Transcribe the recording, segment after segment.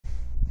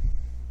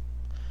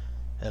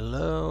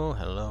Hello,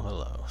 hello,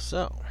 hello.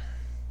 So,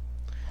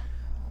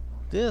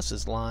 this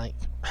is like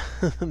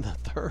the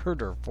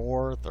third or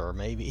fourth or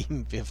maybe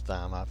even fifth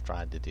time I've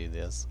tried to do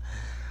this.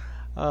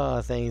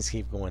 Things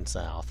keep going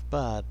south,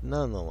 but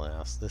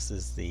nonetheless, this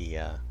is the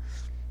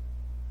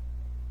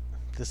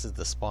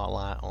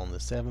spotlight on the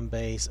 7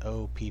 base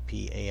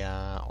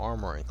Oppai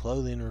armor and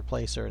clothing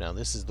replacer. Now,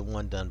 this is the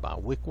one done by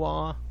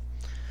OwwThatSmarts,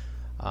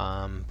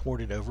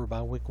 ported over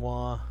by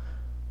OwwThatSmarts.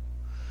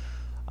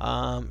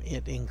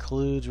 It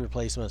includes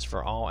replacements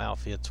for all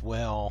outfits,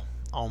 well,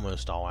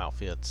 almost all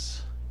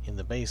outfits in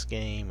the base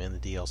game and the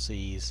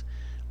DLCs.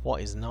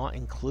 What is not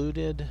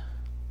included,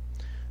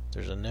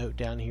 there's a note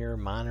down here,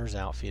 miner's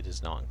outfit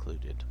is not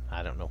included.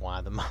 I don't know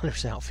why the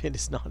miner's outfit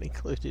is not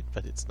included,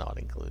 but it's not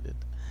included.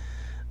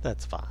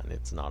 That's fine,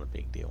 it's not a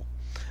big deal.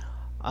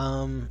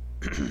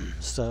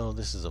 So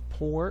this is a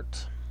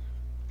port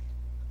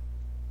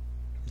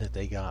that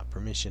they got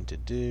permission to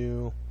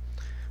do.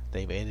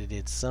 They've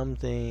edited some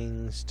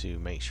things to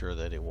make sure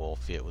that it will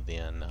fit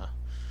within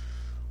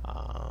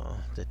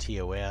the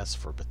TOS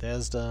for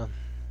Bethesda,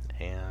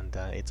 and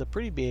it's a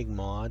pretty big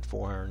mod,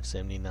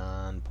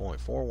 479.41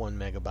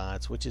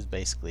 megabytes, which is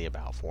basically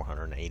about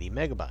 480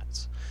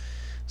 megabytes.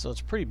 So it's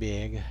pretty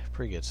big,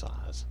 pretty good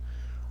size.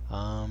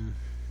 I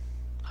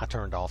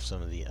turned off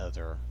some of the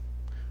other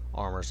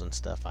armors and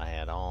stuff I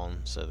had on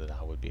so that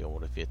I would be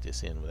able to fit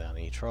this in without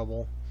any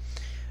trouble.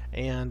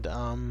 And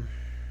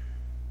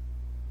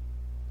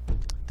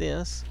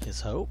this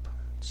is Hope.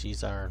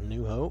 She's our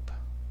new Hope,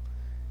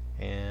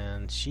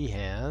 and she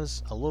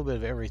has a little bit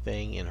of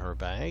everything in her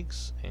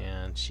bags,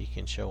 and she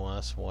can show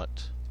us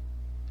what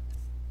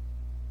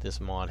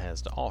this mod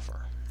has to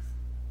offer.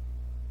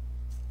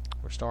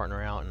 We're starting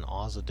her out in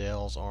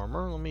OwwThatSmarts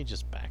armor. Let me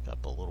just back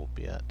up a little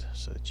bit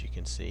so that you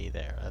can see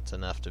there. That's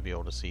enough to be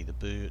able to see the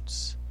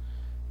boots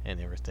and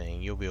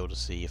everything. You'll be able to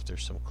see if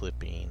there's some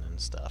clipping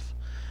and stuff.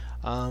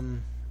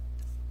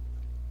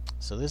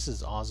 So this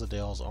is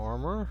OwwThatSmarts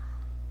armor,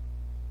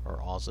 or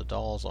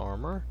OwwThatSmarts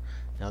armor.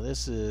 Now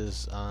this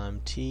is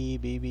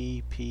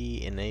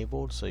TBBP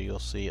enabled, so you'll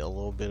see a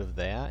little bit of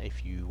that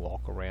if you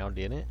walk around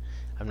in it.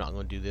 I'm not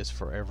going to do this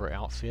for every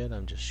outfit,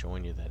 I'm just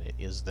showing you that it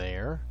is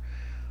there.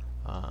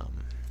 Now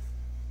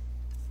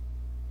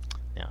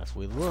if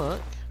we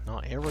look,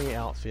 not every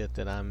outfit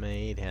that I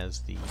made has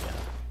the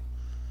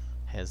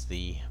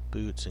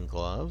boots and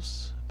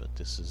gloves, but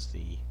this is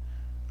the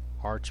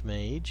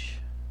Archmage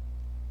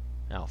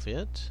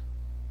outfit,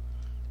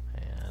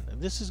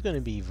 and this is going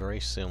to be very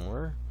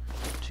similar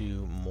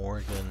to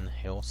Morgan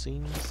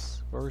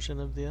Helsing's version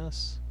of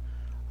this.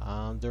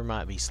 There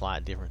might be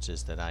slight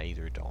differences that I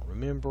either don't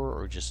remember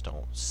or just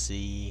don't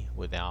see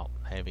without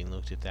having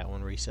looked at that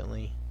one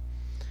recently.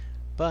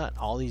 But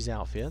all these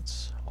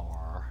outfits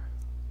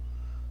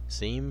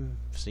seem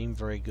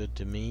very good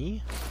to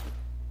me.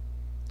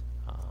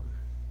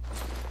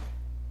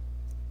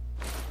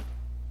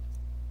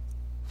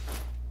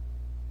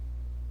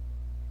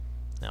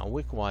 Now,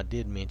 OwwThatSmarts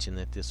did mention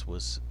that this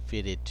was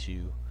fitted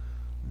to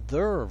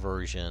their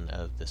version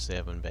of the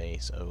 7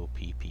 base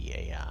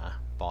Oppai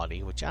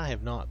body, which I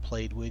have not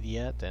played with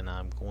yet, and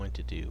I'm going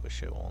to do a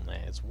show on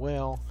that as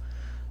well.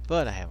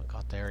 But I haven't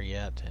got there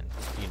yet, and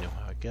you know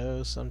how it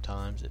goes.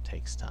 Sometimes it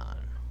takes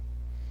time.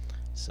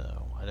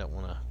 So I don't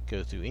want to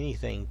go through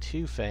anything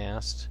too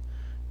fast,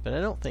 but I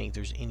don't think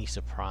there's any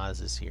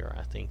surprises here.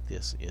 I think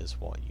this is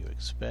what you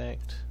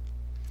expect.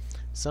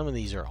 Some of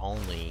these are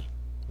only,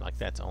 like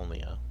that's only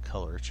a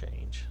color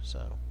change,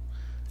 so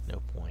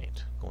no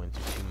point going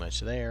through too much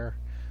there.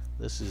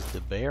 This is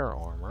the bear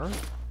armor.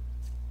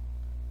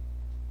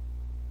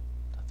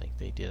 I think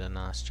they did a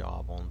nice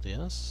job on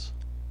this.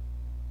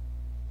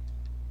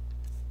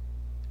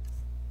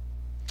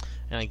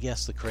 And I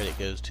guess the credit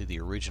goes to the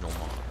original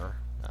modder,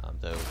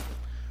 though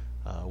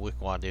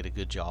OwwThatSmarts did a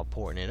good job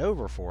porting it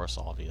over for us,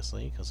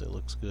 obviously, because it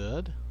looks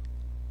good.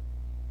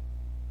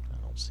 I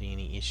don't see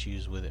any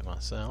issues with it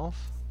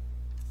myself.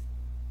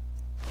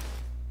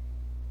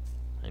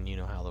 And you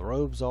know how the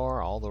robes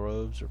are. All the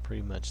robes are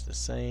pretty much the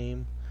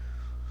same.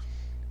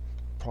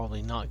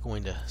 Probably not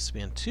going to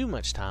spend too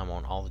much time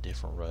on all the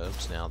different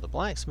robes. Now, the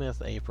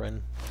blacksmith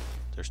apron,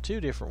 there's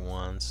two different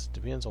ones.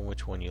 Depends on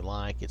which one you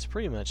like. It's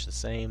pretty much the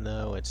same,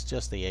 though. It's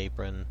just the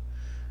apron,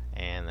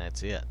 and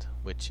that's it,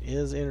 which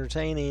is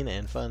entertaining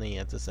and funny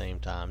at the same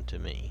time to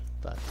me.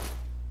 But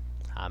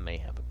I may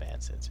have a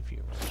bad sense of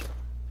humor.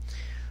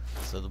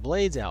 So the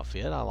Blades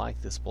outfit, I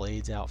like this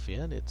Blades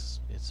outfit.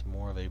 It's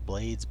more of a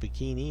Blades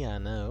bikini, I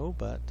know,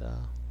 but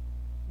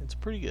it's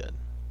pretty good.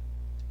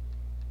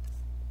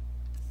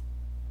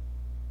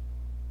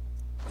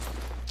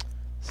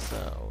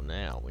 So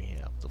now we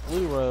have the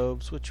blue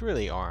robes, which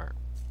really aren't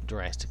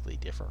drastically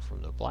different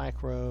from the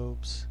black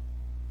robes.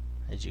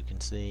 As you can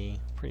see,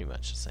 pretty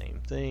much the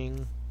same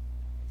thing.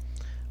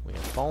 We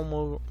have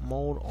bone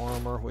mold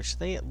armor, which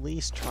they at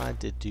least tried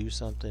to do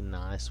something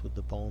nice with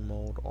the bone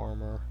mold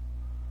armor.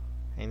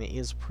 And it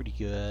is pretty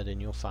good, and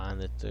you'll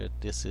find that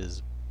this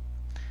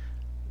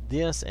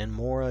and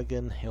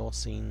Morgan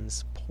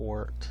Helsing's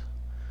port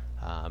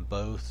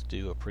Both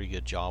do a pretty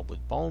good job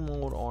with bone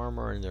mold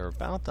armor, and they're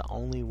about the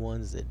only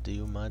ones that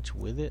do much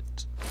with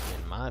it,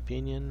 in my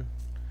opinion.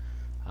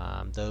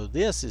 Though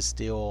this is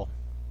still,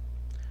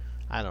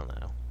 I don't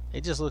know.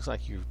 It just looks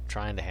like you're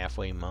trying to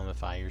halfway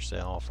mummify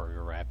yourself, or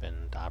you're wrapping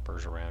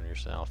diapers around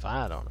yourself.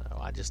 I don't know.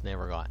 I just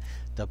never got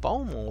the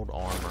bone mold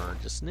armor.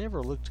 Just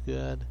never looked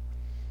good.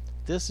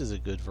 This is a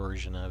good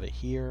version of it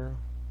here,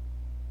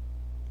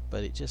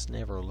 but it just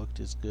never looked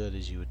as good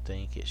as you would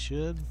think it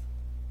should.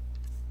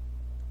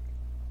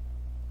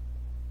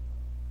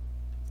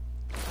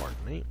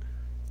 Pardon me.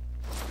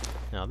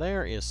 Now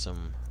there is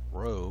some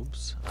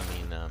robes. I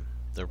mean,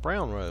 they're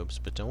brown robes,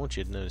 but I want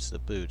you to notice the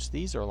boots.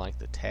 These are like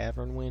the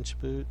tavern wench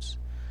boots,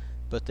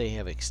 but they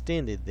have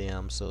extended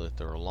them so that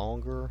they're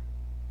longer.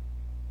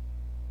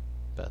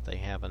 But they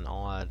have an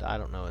odd, I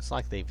don't know, it's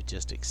like they've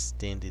just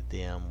extended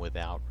them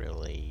without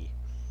really,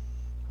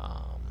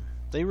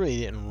 they really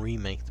didn't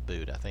remake the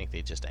boot. I think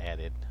they just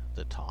added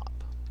the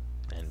top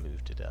and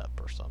moved it up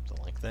or something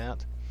like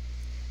that.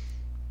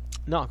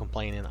 Not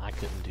complaining, I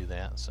couldn't do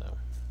that, so.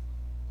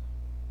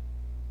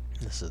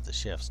 This is the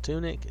chef's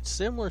tunic. It's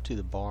similar to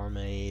the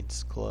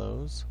barmaid's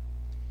clothes.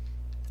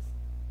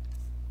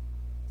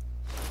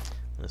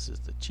 This is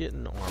the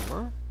chitin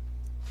armor.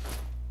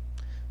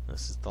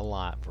 This is the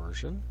light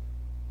version,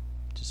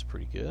 which is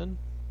pretty good.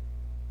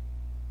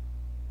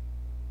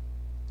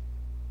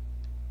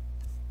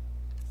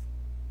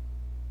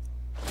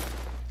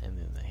 And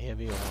then the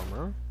heavy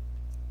armor.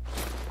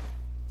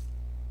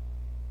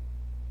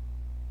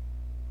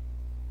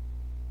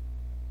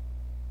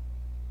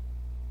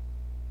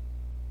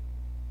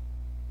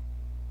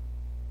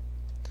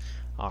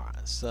 Alright,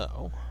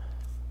 so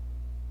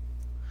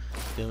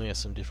then we have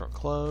some different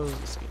clothes.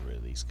 Let's get rid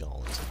of these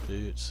gauntlets and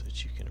boots so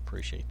that you can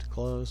appreciate the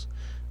clothes.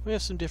 We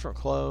have some different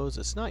clothes.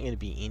 It's not going to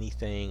be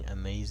anything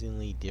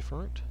amazingly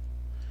different.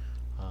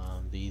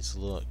 These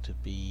look to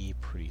be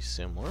pretty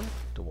similar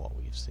to what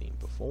we've seen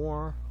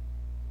before.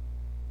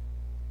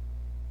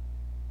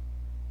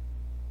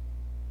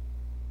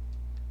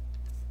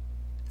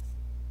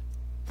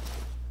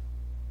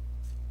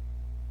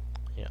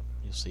 Yep,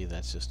 you'll see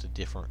that's just a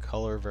different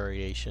color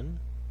variation.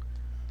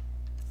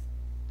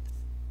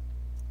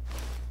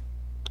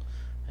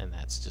 And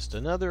that's just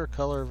another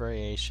color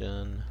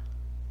variation.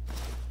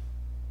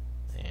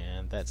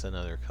 And that's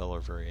another color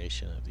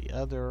variation of the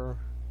other.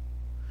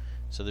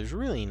 So there's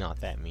really not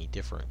that many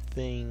different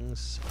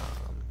things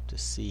to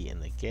see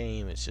in the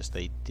game. It's just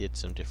they did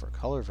some different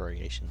color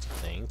variations of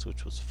things,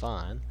 which was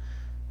fun.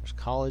 There's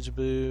college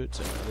boots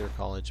and other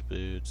college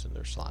boots, and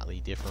they're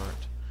slightly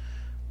different.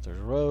 There's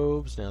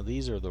robes. Now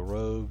these are the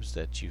robes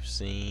that you've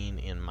seen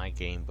in my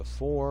game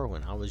before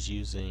when I was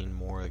using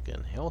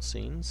Morrigan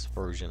Helsing's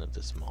version of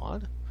this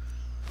mod.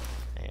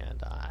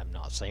 And I'm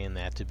not saying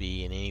that to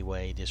be in any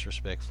way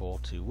disrespectful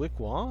to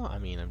Wickwa. I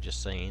mean, I'm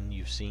just saying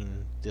you've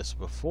seen this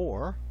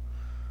before.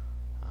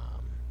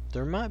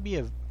 There might be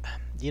a,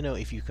 you know,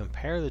 if you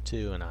compare the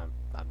two, and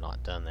I've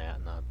not done that,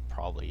 and I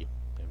probably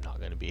am not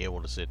going to be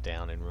able to sit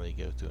down and really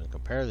go through and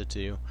compare the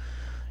two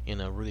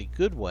in a really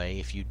good way.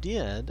 If you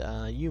did,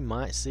 you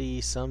might see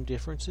some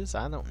differences.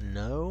 I don't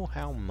know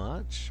how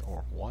much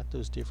or what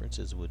those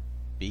differences would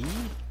be.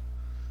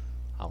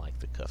 I like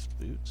the cuffed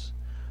boots,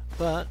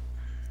 but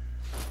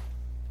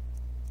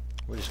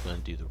we're just going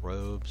to do the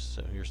robes.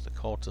 So here's the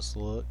cultist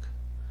look.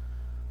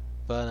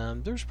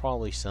 But there's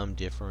probably some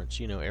difference.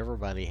 You know,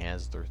 everybody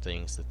has their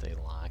things that they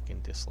like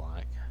and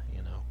dislike.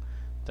 You know,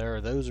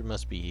 those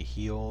must be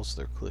heels.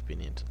 They're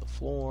clipping into the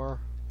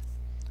floor.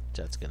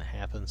 That's going to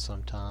happen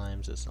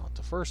sometimes. It's not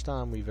the first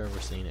time we've ever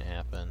seen it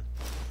happen.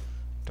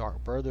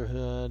 Dark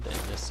Brotherhood, and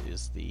this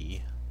is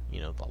the,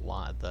 you know,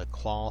 the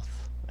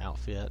cloth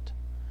outfit,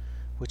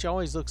 which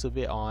always looks a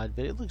bit odd,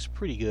 but it looks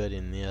pretty good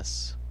in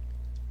this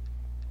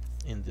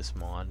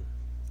mod.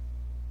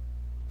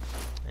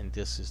 And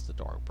this is the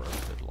Dark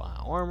Brotherhood light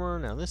armor.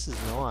 Now this is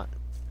not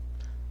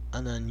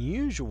an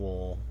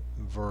unusual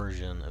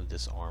version of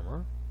this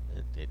armor.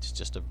 It's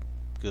just a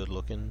good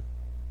looking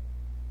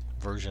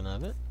version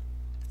of it.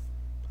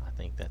 I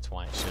think that's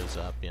why it shows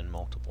up in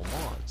multiple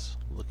mods,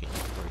 looking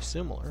very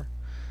similar.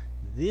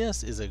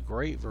 This is a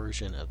great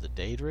version of the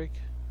Daedric,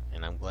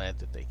 and I'm glad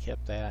that they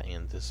kept that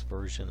in this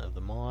version of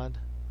the mod.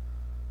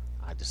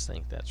 I just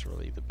think that's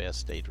really the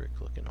best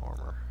Daedric looking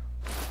armor.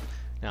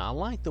 Now I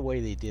like the way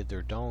they did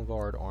their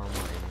Dawnguard armor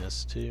in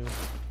this too,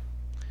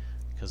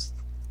 because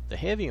the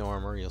heavy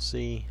armor, you'll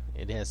see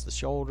it has the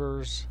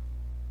shoulders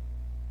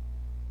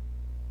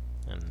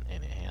and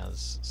it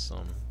has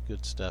some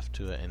good stuff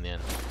to it, and then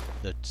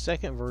the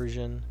second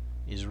version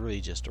is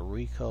really just a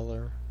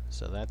recolor,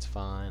 so that's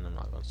fine. I'm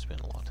not going to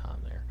spend a lot of time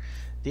there.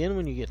 Then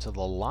when you get to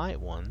the light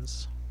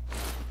ones,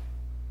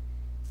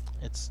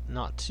 it's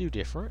not too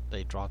different.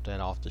 They dropped that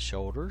off the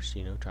shoulders,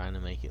 you know, trying to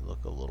make it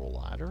look a little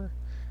lighter.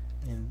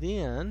 And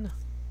then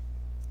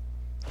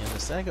in the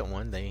second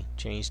one they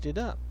changed it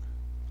up,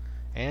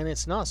 and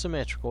it's not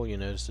symmetrical. You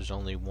notice there's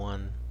only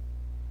one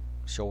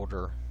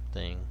shoulder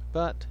thing,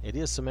 but it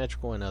is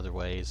symmetrical in other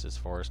ways as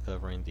far as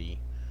covering the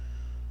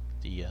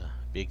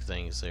big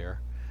things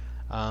there.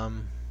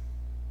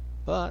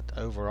 But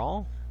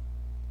overall,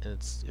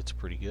 it's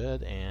pretty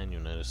good, and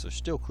you'll notice they're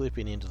still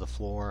clipping into the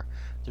floor.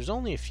 There's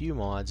only a few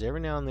mods. Every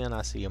now and then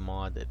I see a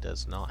mod that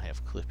does not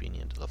have clipping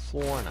into the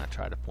floor, and I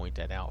try to point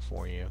that out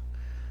for you.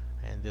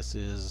 And this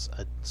is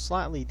a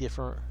slightly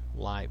different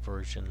light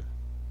version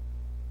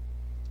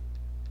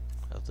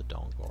of the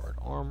Dawnguard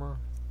armor.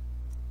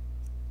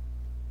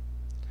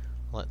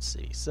 Let's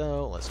see,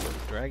 so let's go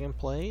to Dragon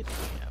Plate.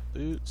 We have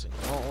boots and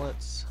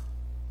gauntlets.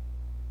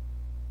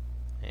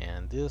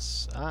 And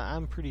this,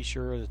 I'm pretty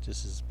sure that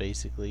this is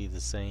basically the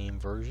same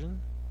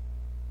version.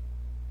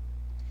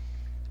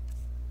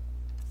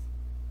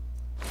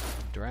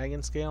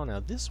 Dragon Scale.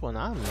 Now this one,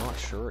 I'm not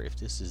sure if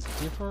this is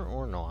different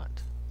or not,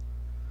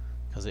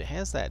 because it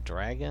has that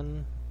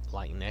dragon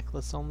like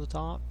necklace on the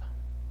top,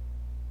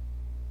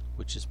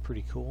 which is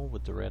pretty cool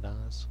with the red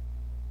eyes.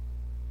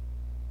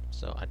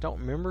 So I don't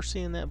remember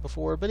seeing that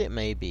before, but it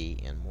may be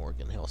in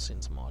Morgan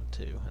Helsing's mod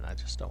too, and I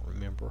just don't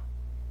remember.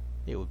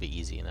 It would be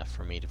easy enough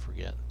for me to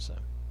forget. So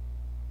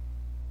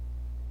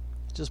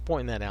just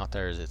pointing that out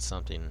there, as it's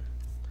something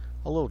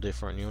a little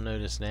different. You'll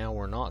notice now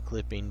we're not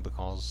clipping,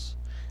 because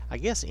I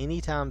guess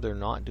anytime they're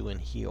not doing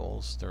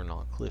heals, they're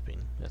not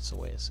clipping. That's the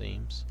way it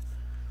seems.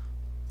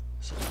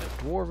 So we have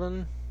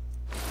Dwarven.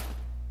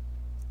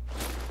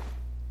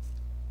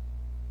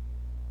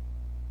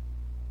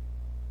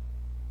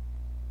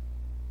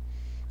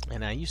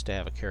 And I used to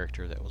have a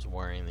character that was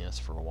wearing this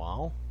for a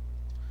while.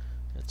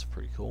 It's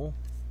pretty cool.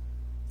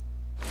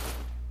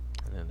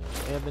 And then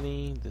there's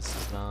Ebony. This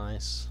is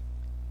nice.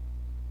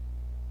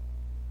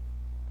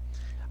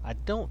 I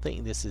don't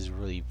think this is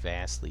really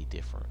vastly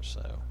different,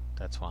 so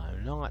that's why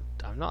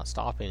I'm not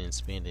stopping and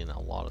spending a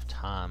lot of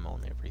time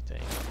on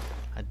everything.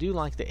 I do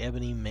like the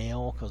Ebony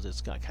mail, because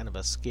it's got kind of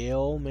a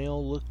scale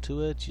mail look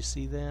to it. You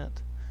see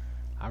that?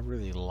 I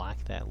really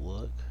like that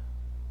look.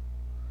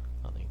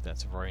 I think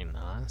that's very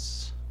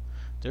nice.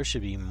 There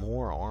should be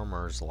more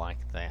armors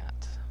like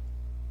that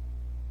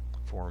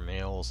for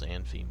males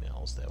and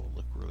females. That would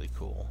look really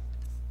cool.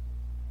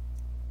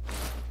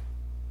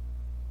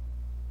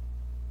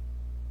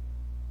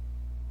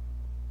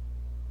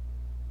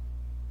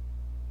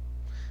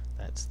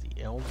 That's the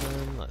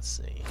Elven. Let's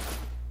see.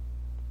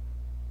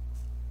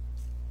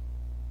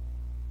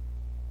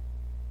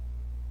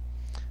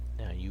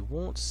 Now you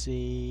won't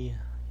see,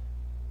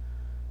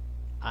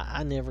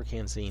 I never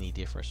can see any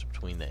difference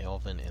between the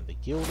Elven and the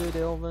Gilded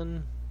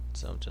Elven.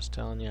 So I'm just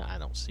telling you, I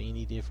don't see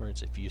any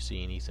difference. If you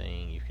see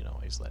anything, you can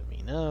always let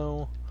me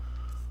know.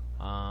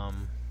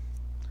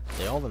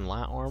 The Elven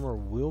light armor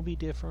will be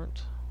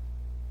different.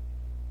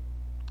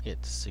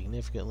 It's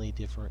significantly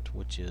different,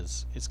 which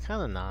is, it's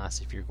kind of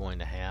nice if you're going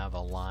to have a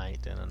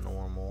light and a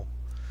normal.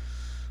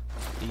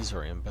 These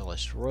are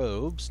embellished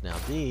robes. Now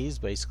these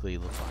basically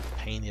look like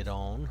painted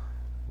on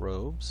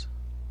robes.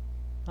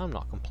 I'm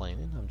not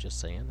complaining, I'm just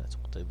saying that's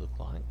what they look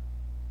like.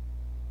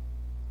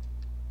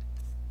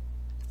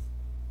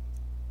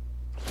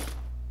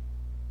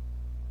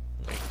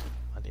 Wait,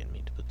 I didn't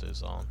mean to put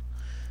those on.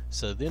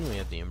 So then we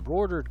have the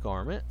embroidered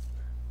garment,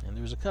 and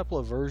there's a couple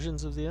of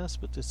versions of this,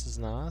 but this is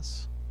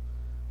nice.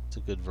 It's a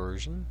good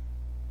version.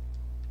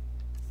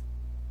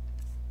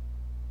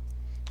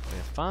 We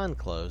have fine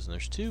clothes, and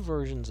there's two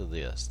versions of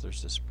this.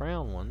 There's this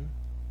brown one,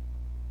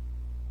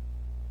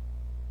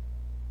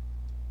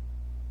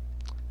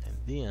 and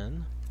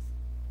then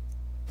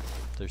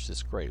there's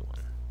this gray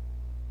one,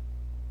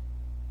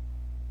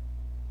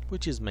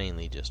 which is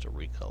mainly just a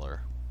recolor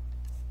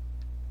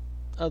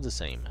of the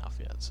same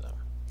outfit. So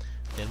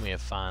then we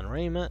have fine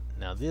raiment.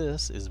 Now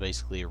this is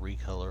basically a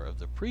recolor of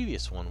the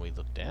previous one we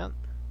looked at,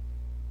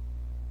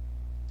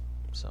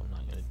 so I'm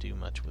not going to do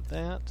much with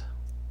that.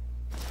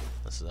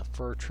 This is a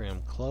fur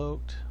trim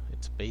cloak.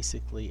 It's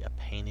basically a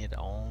painted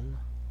on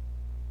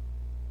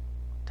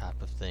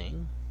type of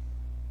thing.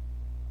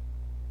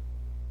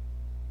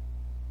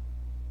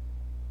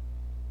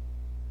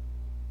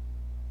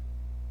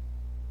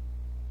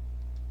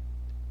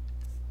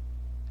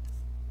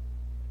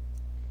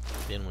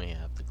 Then we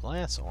have the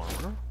glass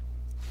armor.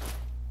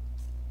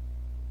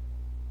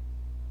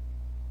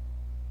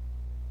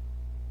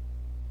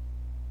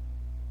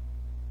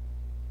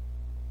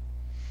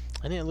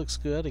 And it looks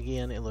good.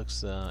 Again, it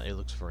looks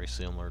very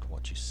similar to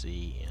what you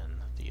see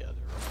in the other.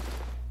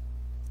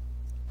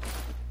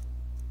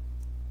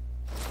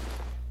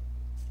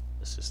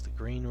 This is the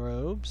green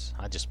robes.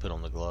 I just put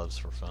on the gloves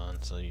for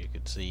fun, so you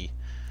could see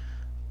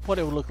what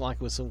it would look like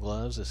with some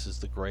gloves. This is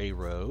the gray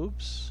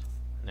robes.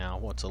 Now,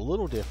 what's a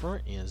little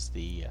different is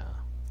the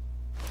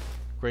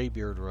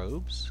graybeard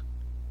robes.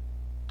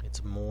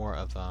 It's more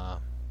of a,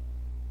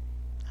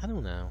 I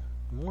don't know,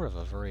 more of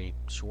a very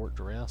short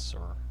dress,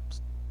 or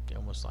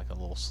almost like a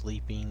little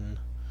sleeping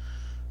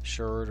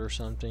shirt or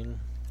something.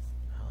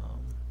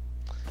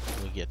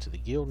 We get to the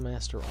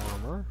Guildmaster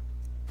armor.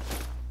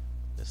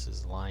 This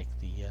is like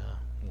the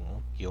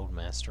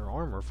Guildmaster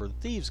armor for the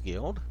Thieves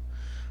Guild.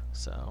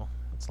 So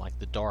it's like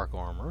the dark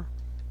armor.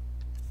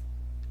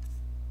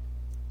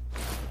 We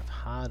have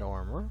hide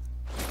armor,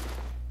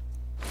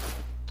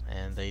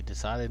 and they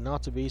decided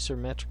not to be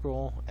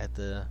symmetrical at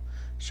the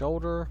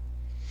shoulder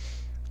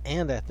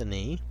and at the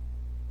knee.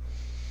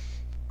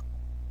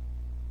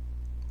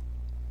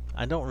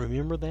 I don't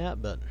remember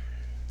that, but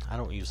I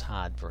don't use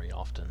hide very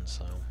often,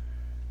 so.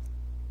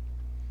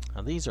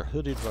 Now these are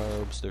hooded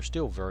robes. They're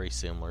still very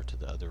similar to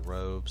the other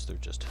robes. They're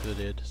just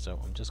hooded, so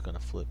I'm just going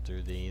to flip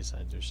through these.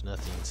 There's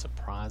nothing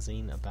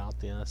surprising about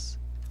this.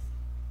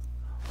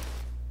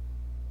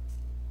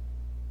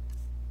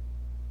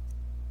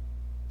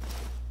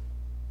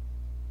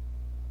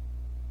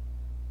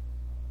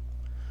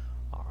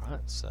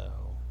 Alright,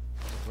 so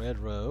red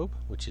robe,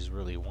 which is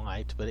really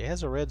white, but it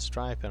has a red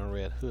stripe and a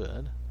red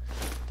hood.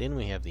 Then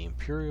we have the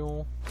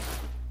Imperial,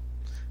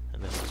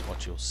 and this is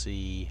what you'll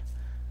see.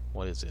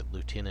 What is it,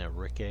 Lieutenant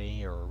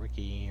Ricky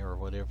or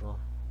whatever. A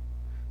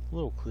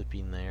little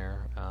clipping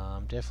there.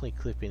 Definitely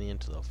clipping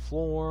into the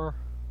floor.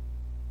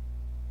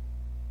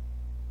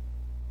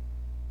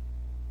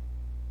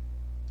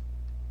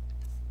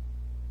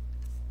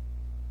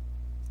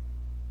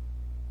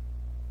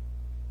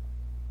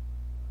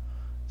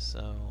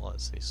 So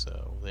let's see.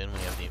 So then we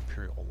have the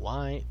Imperial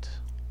Light.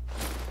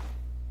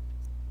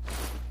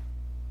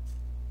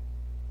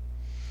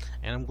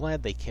 And I'm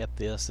glad they kept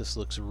this. This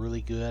looks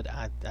really good.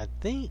 I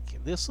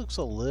think this looks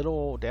a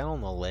little down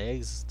on the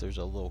legs. There's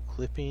a little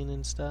clipping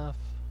and stuff.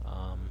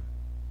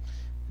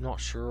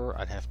 Not sure.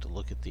 I'd have to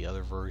look at the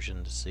other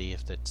version to see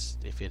if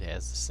it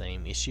has the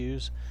same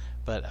issues.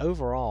 But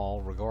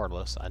overall,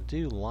 regardless, I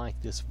do like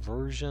this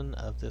version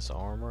of this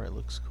armor. It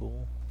looks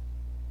cool.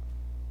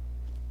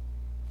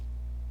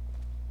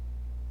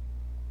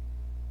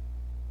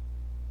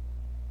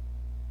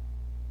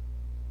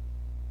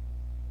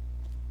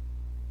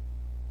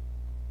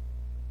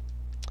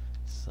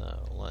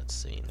 So let's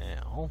see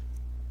now.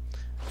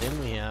 Then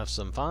we have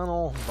some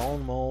final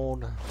bone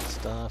mold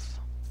stuff,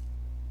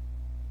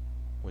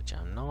 which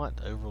I'm not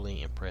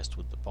overly impressed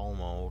with the bone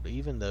mold,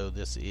 even though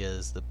this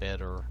is the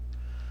better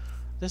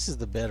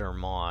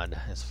mod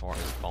as far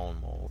as bone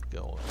mold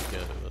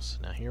goes.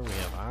 Now here we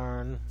have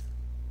iron,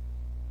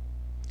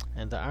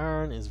 and the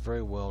iron is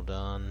very well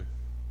done.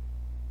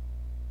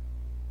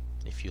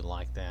 If you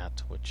like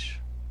that, which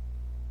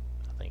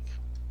I think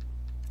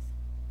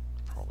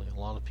probably a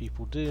lot of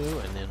people do.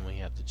 And then we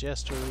have the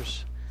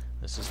jesters.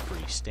 This is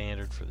pretty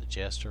standard for the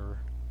jester.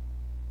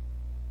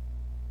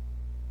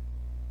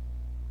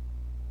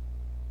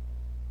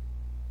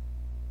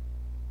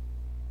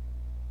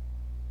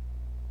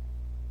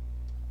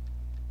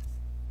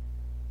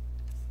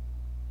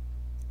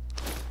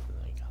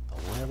 They got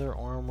the leather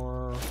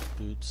armor,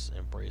 boots,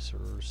 and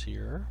bracers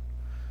here.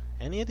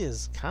 And it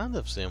is kind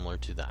of similar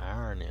to the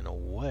iron in a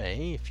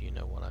way, if you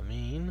know what I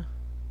mean.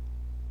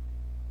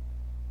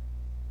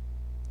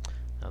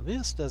 Now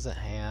this doesn't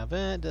have,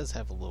 it does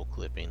have a little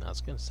clipping. I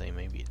was going to say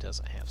maybe it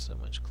doesn't have so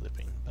much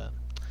clipping, but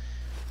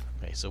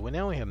okay. So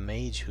now we have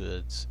mage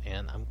hoods,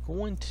 and I'm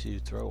going to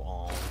throw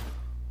on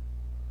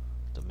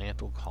the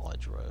mantle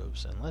college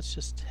robes, and let's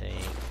just take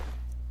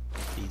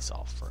these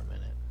off for a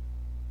minute.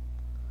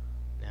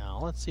 Now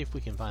let's see if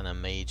we can find a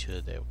mage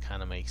hood that would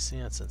kind of make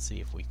sense, and see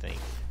if we think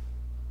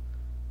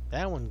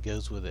that one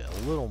goes with it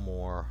a little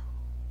more.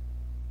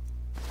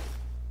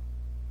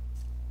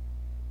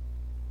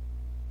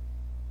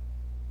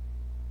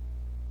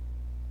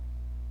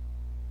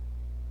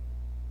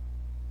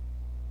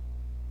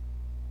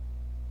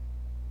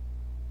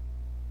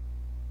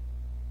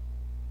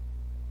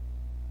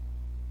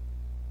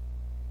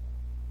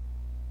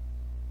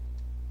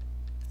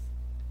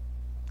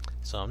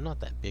 So I'm not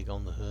that big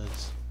on the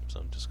hoods,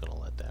 so I'm just going to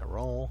let that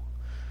roll.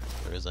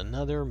 There is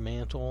another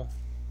mantle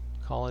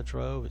college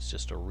robe. It's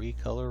just a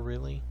recolor,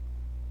 really.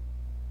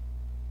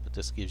 But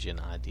this gives you an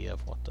idea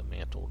of what the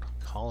mantled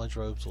college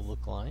robes will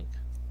look like.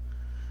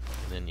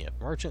 And then you have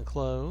merchant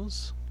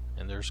clothes,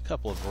 and there's a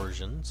couple of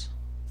versions.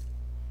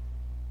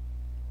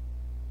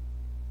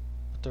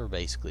 But they're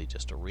basically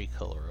just a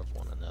recolor of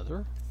one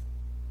another.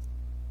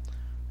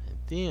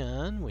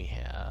 Then we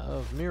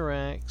have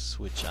Mirax,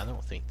 which I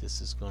don't think this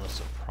is going to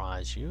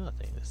surprise you. I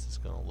think this is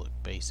going to look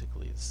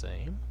basically the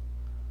same.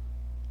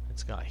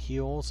 It's got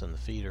heels, and the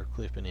feet are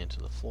clipping into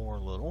the floor a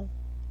little.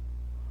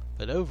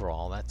 But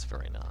overall, that's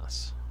very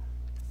nice.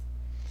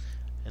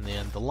 And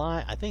then the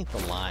light, I think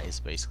the light is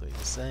basically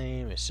the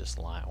same. It's just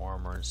light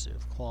armor instead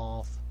of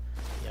cloth.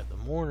 You have the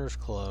mourner's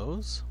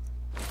clothes,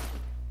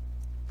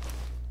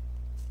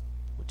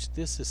 which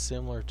this is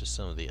similar to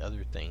some of the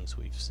other things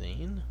we've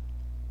seen.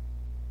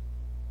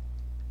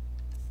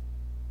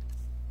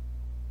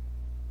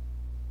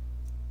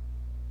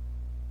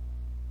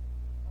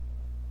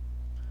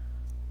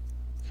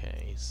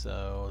 Okay,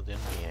 so then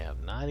we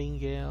have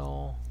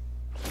Nightingale,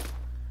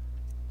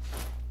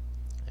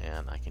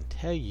 and I can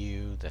tell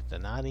you that the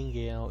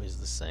Nightingale is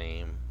the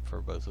same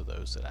for both of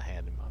those that I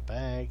had in my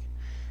bag.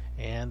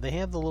 And they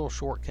have the little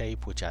short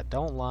cape, which I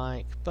don't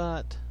like,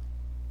 but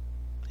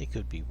it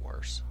could be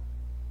worse.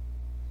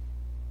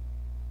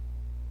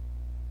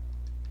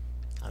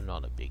 I'm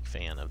not a big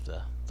fan of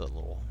the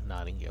little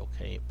Nightingale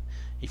cape.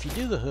 If you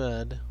do the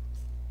hood,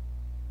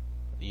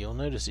 you'll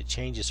notice it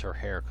changes her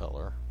hair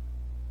color,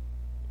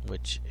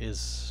 which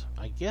is,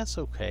 I guess,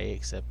 okay,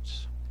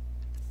 except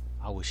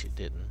I wish it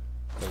didn't,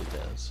 but it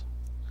does.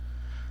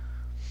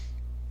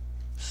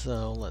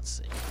 So let's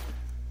see.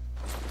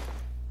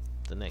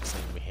 The next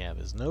thing we have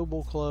is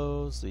noble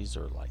clothes. These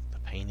are like the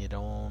painted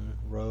on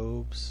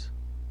robes.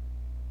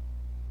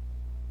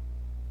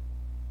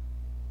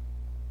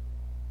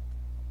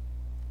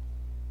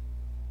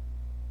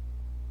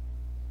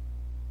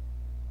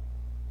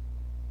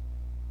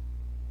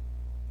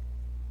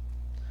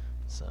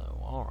 So,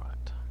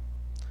 alright.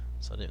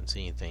 So I didn't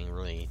see anything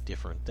really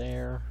different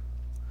there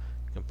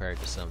compared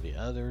to some of the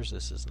others.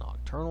 This is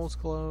Nocturnal's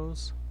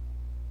clothes.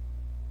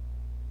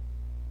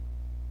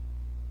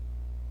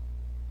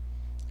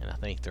 And I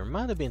think there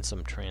might have been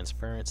some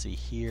transparency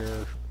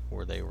here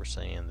where they were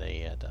saying they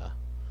had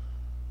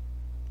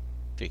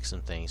fixed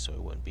some things so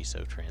it wouldn't be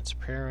so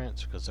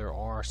transparent, because there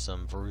are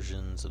some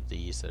versions of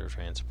these that are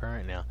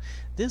transparent. Now,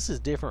 this is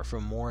different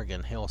from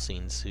Morgan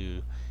Helsing's,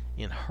 who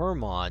in her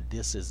mod,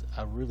 this is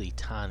a really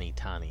tiny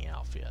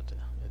outfit.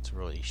 It's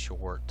really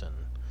short and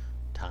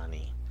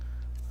tiny.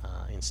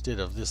 Instead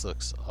of this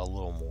looks a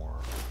little more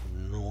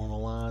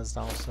normalized,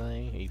 I'll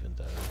say, even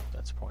though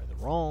that's probably the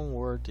wrong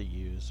word to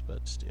use,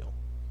 but still.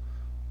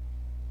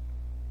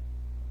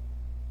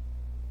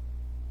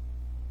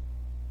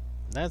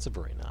 That's a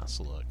very nice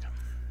look.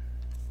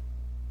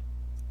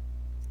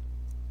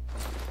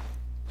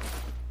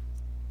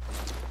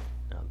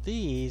 Now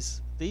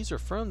these are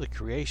from the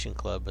Creation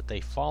Club, but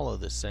they follow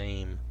the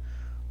same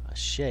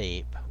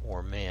shape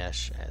or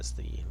mesh as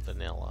the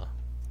vanilla.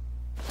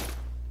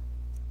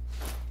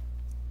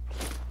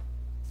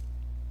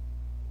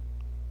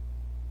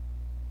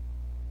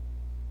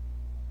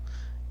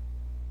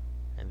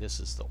 And this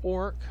is the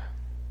orc.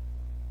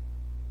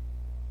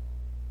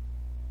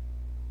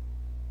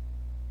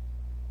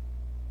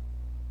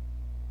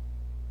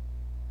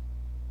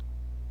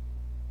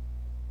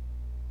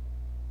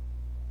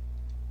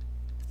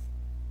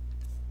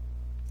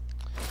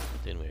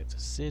 Then we have the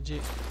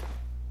Psijic.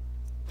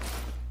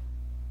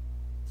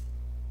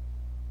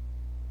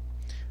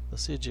 The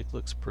Psijic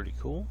looks pretty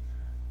cool.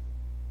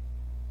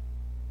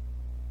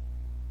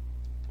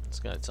 It's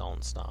got its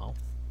own style.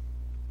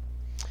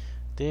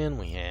 Then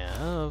we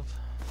have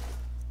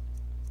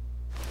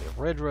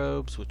red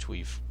robes, which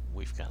we've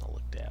kind of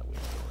looked at. We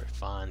have a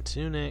refined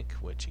tunic,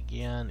 which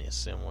again is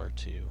similar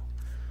to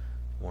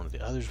one of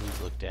the others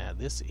we've looked at.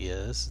 This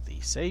is the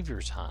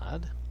Savior's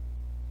Hide,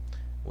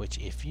 which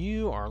if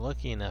you are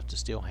lucky enough to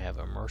still have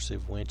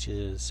immersive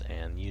winches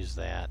and use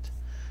that,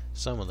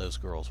 some of those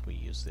girls will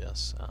use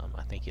this.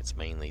 I think it's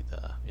mainly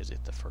is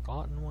it the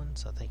Forgotten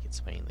Ones? I think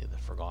it's mainly the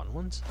Forgotten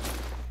Ones.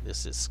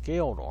 This is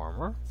scaled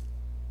armor.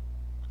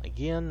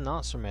 Again,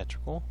 not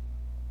symmetrical.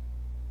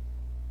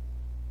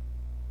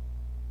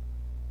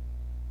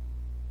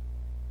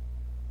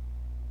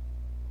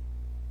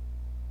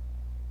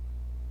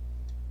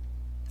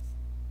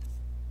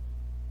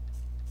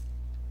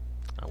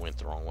 I went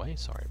the wrong way,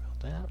 sorry about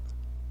that.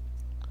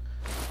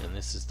 And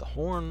this is the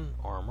horn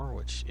armor,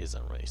 which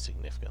isn't really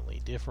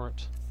significantly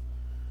different.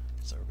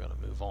 So we're going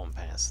to move on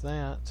past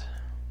that.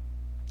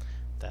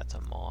 That's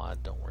a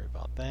mod, don't worry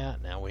about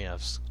that. Now we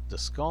have the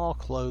skull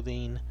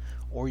clothing,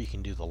 or you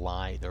can do the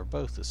light. They're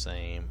both the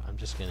same. I'm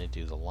just going to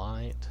do the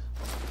light.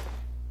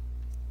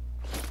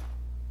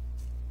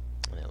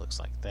 And it looks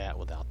like that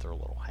without their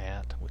little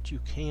hat, which you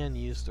can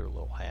use their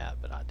little hat,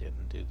 but I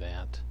didn't do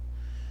that.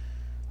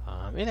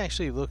 It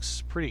actually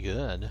looks pretty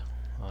good.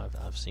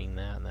 I've seen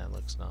that, and that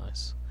looks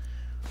nice.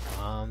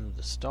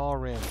 The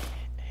Stalrim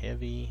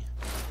Heavy.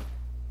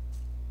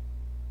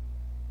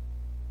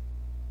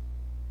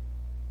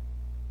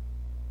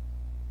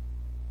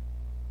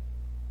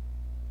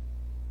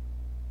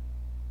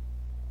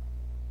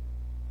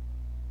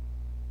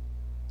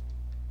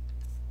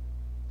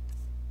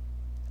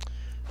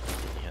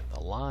 You have the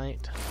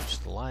light, which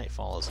the light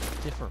follows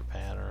a different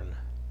pattern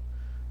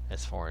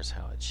as far as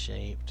how it's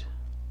shaped.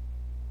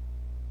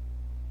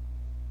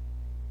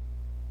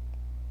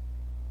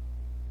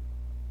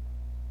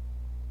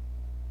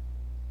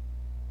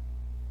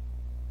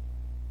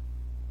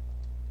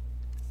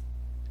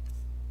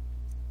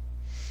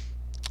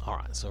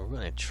 Alright, so we're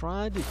going to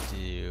try to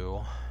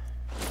do...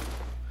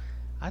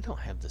 I don't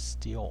have the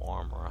steel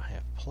armor, I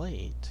have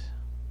plate.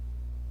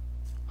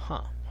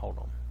 Huh, hold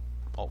on.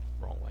 Oh,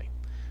 wrong way.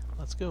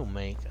 Let's go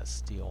make a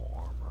steel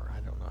armor.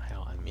 I don't know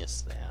how I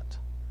missed that.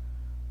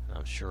 And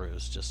I'm sure it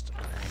was just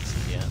an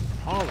accident.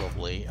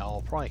 Probably,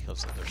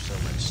 because there's so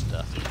much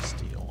stuff in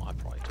steel, I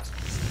probably just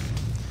missed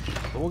it.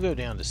 But we'll go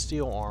down to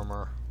steel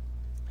armor.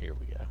 Here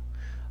we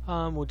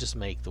go. We'll just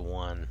make the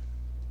one...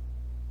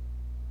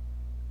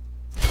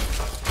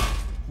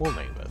 We'll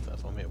make both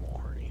of them, it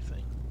won't hurt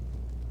anything.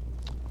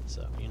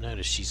 So, you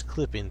notice she's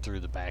clipping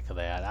through the back of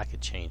that. I could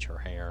change her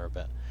hair,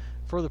 but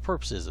for the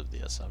purposes of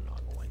this, I'm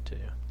not going to.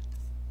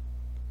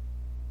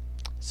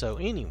 So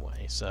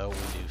anyway, so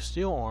we do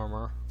steel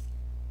armor.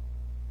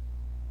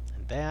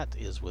 And that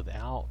is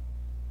without,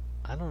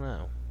 I don't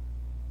know.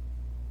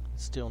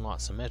 It's still not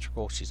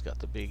symmetrical. She's got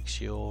the big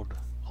shield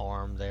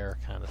arm there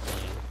kind of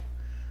thing.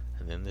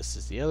 And then this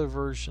is the other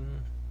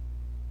version.